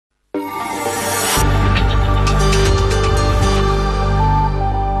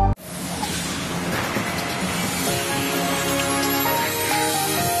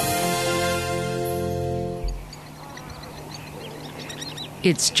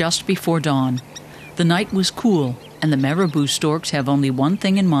It's just before dawn. The night was cool, and the marabou storks have only one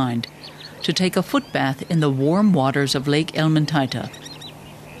thing in mind: to take a foot bath in the warm waters of Lake Elmantaita.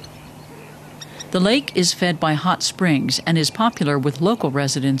 The lake is fed by hot springs and is popular with local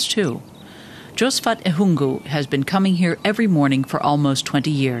residents too. Josephat Ehungu has been coming here every morning for almost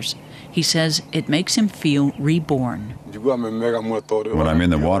 20 years. He says it makes him feel reborn. When I'm in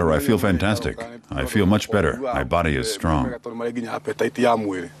the water, I feel fantastic. I feel much better. My body is strong.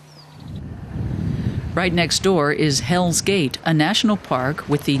 Right next door is Hell's Gate, a national park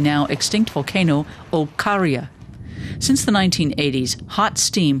with the now extinct volcano Olkaria. Since the 1980s, hot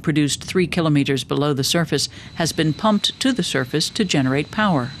steam produced 3 kilometers below the surface has been pumped to the surface to generate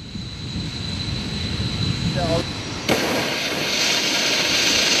power.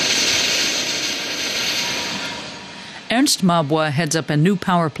 Ernst Mabwa heads up a new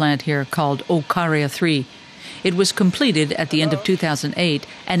power plant here called Olkaria 3. It was completed at the end of 2008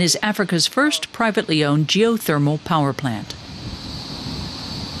 and is Africa's first privately owned geothermal power plant.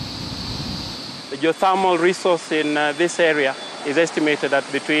 The geothermal resource in this area is estimated at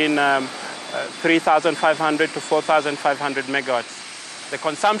between 3,500 to 4,500 megawatts. The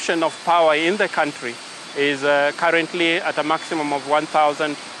consumption of power in the country is currently at a maximum of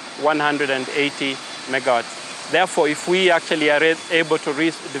 1,180 megawatts. Therefore, if we actually are able to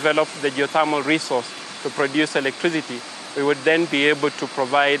develop the geothermal resource to produce electricity, we would then be able to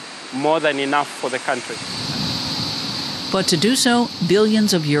provide more than enough for the country. But to do so,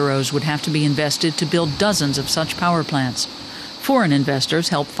 billions of euros would have to be invested to build dozens of such power plants. Foreign investors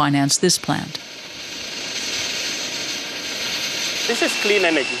help finance this plant. This is clean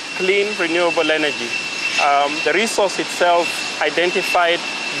energy, clean, renewable energy. The resource itself identified,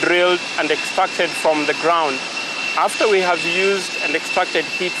 drilled, and extracted from the ground. After we have used and extracted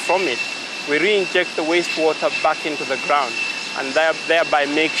heat from it, we re-inject the wastewater back into the ground and thereby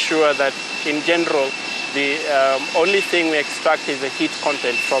make sure that, in general, the only thing we extract is the heat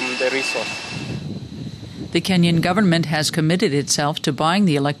content from the resource. The Kenyan government has committed itself to buying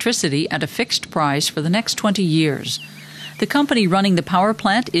the electricity at a fixed price for the next 20 years. The company running the power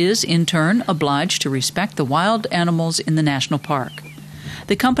plant is, in turn, obliged to respect the wild animals in the national park.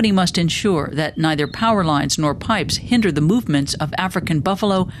 The company must ensure that neither power lines nor pipes hinder the movements of African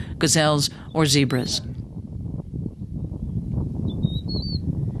buffalo, gazelles, or zebras.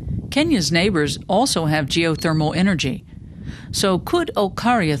 Kenya's neighbors also have geothermal energy. So could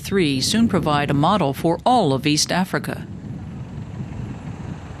Olkaria 3 soon provide a model for all of East Africa?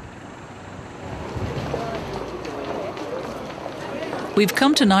 We've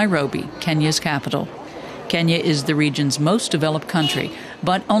come to Nairobi, Kenya's capital. Kenya is the region's most developed country,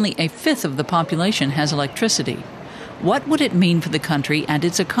 but only a fifth of the population has electricity. What would it mean for the country and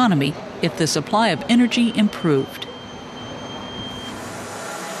its economy if the supply of energy improved?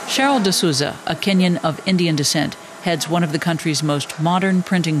 Cheryl D'Souza, a Kenyan of Indian descent, heads one of the country's most modern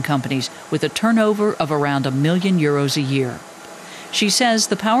printing companies with a turnover of around €1 million a year. She says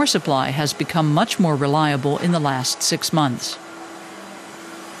the power supply has become much more reliable in the last 6 months.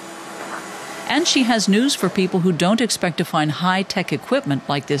 And she has news for people who don't expect to find high-tech equipment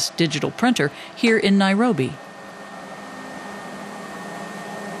like this digital printer here in Nairobi.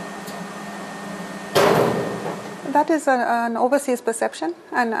 That is an overseas perception,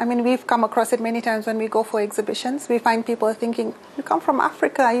 and I mean, we've come across it many times when we go for exhibitions. We find people thinking, you come from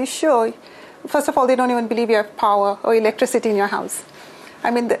Africa, are you sure? First of all, they don't even believe you have power or electricity in your house.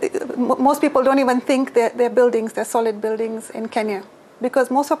 I mean, most people don't even think they're buildings, they're solid buildings in Kenya, because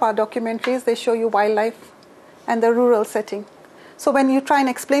most of our documentaries, they show you wildlife and the rural setting. So when you try and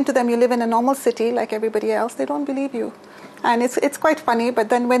explain to them you live in a normal city like everybody else, they don't believe you. And it's quite funny, but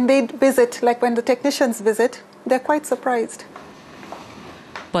then when they visit, like when the technicians visit, they're quite surprised.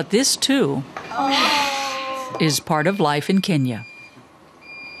 But this, too, is part of life in Kenya.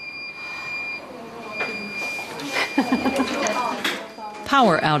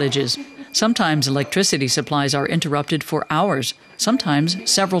 Power outages. Sometimes electricity supplies are interrupted for hours, sometimes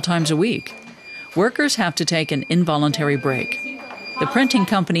several times a week. Workers have to take an involuntary break. The printing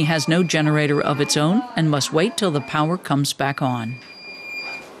company has no generator of its own and must wait till the power comes back on.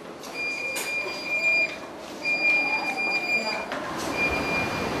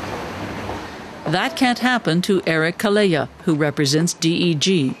 That can't happen to Eric Kaleya, who represents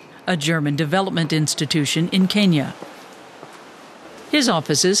DEG, a German development institution in Kenya. His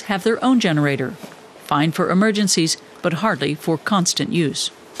offices have their own generator, fine for emergencies, but hardly for constant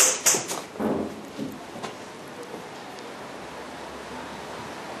use.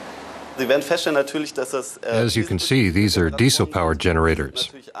 As you can see, these are diesel-powered generators,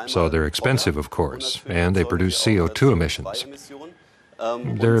 so they're expensive, of course, and they produce CO2 emissions.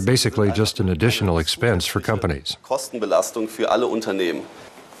 They're basically just an additional expense for companies.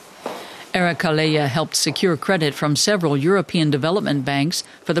 Eric Kaleya helped secure credit from several European development banks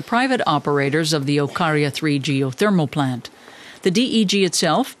for the private operators of the Okaria 3 geothermal plant. The DEG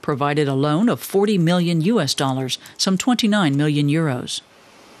itself provided a loan of $40 million, some 29 million euros.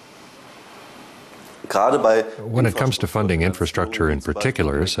 When it comes to funding infrastructure in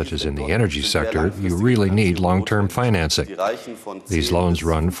particular, such as in the energy sector, you really need long-term financing. These loans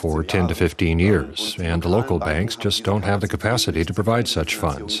run for 10 to 15 years, and the local banks just don't have the capacity to provide such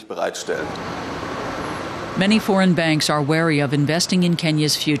funds. Many foreign banks are wary of investing in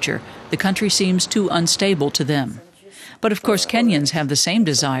Kenya's future. The country seems too unstable to them. But of course, Kenyans have the same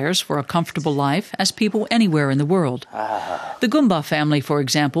desires for a comfortable life as people anywhere in the world. The Gumba family, for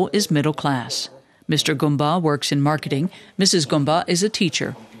example, is middle class. Mr. Gumba works in marketing. Mrs. Gumba is a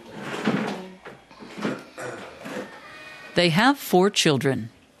teacher. They have 4 children.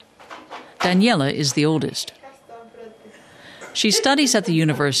 Daniela is the oldest. She studies at the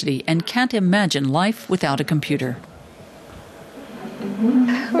university and can't imagine life without a computer.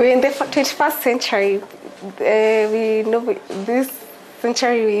 We're in the 21st century. This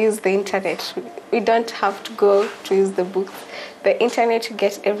century we use the internet. We don't have to go to use the books. The internet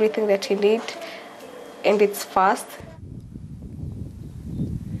gets everything that you need, and it's fast.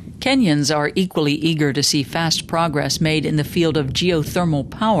 Kenyans are equally eager to see fast progress made in the field of geothermal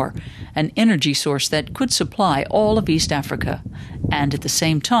power, an energy source that could supply all of East Africa, and at the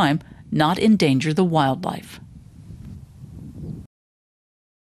same time not endanger the wildlife.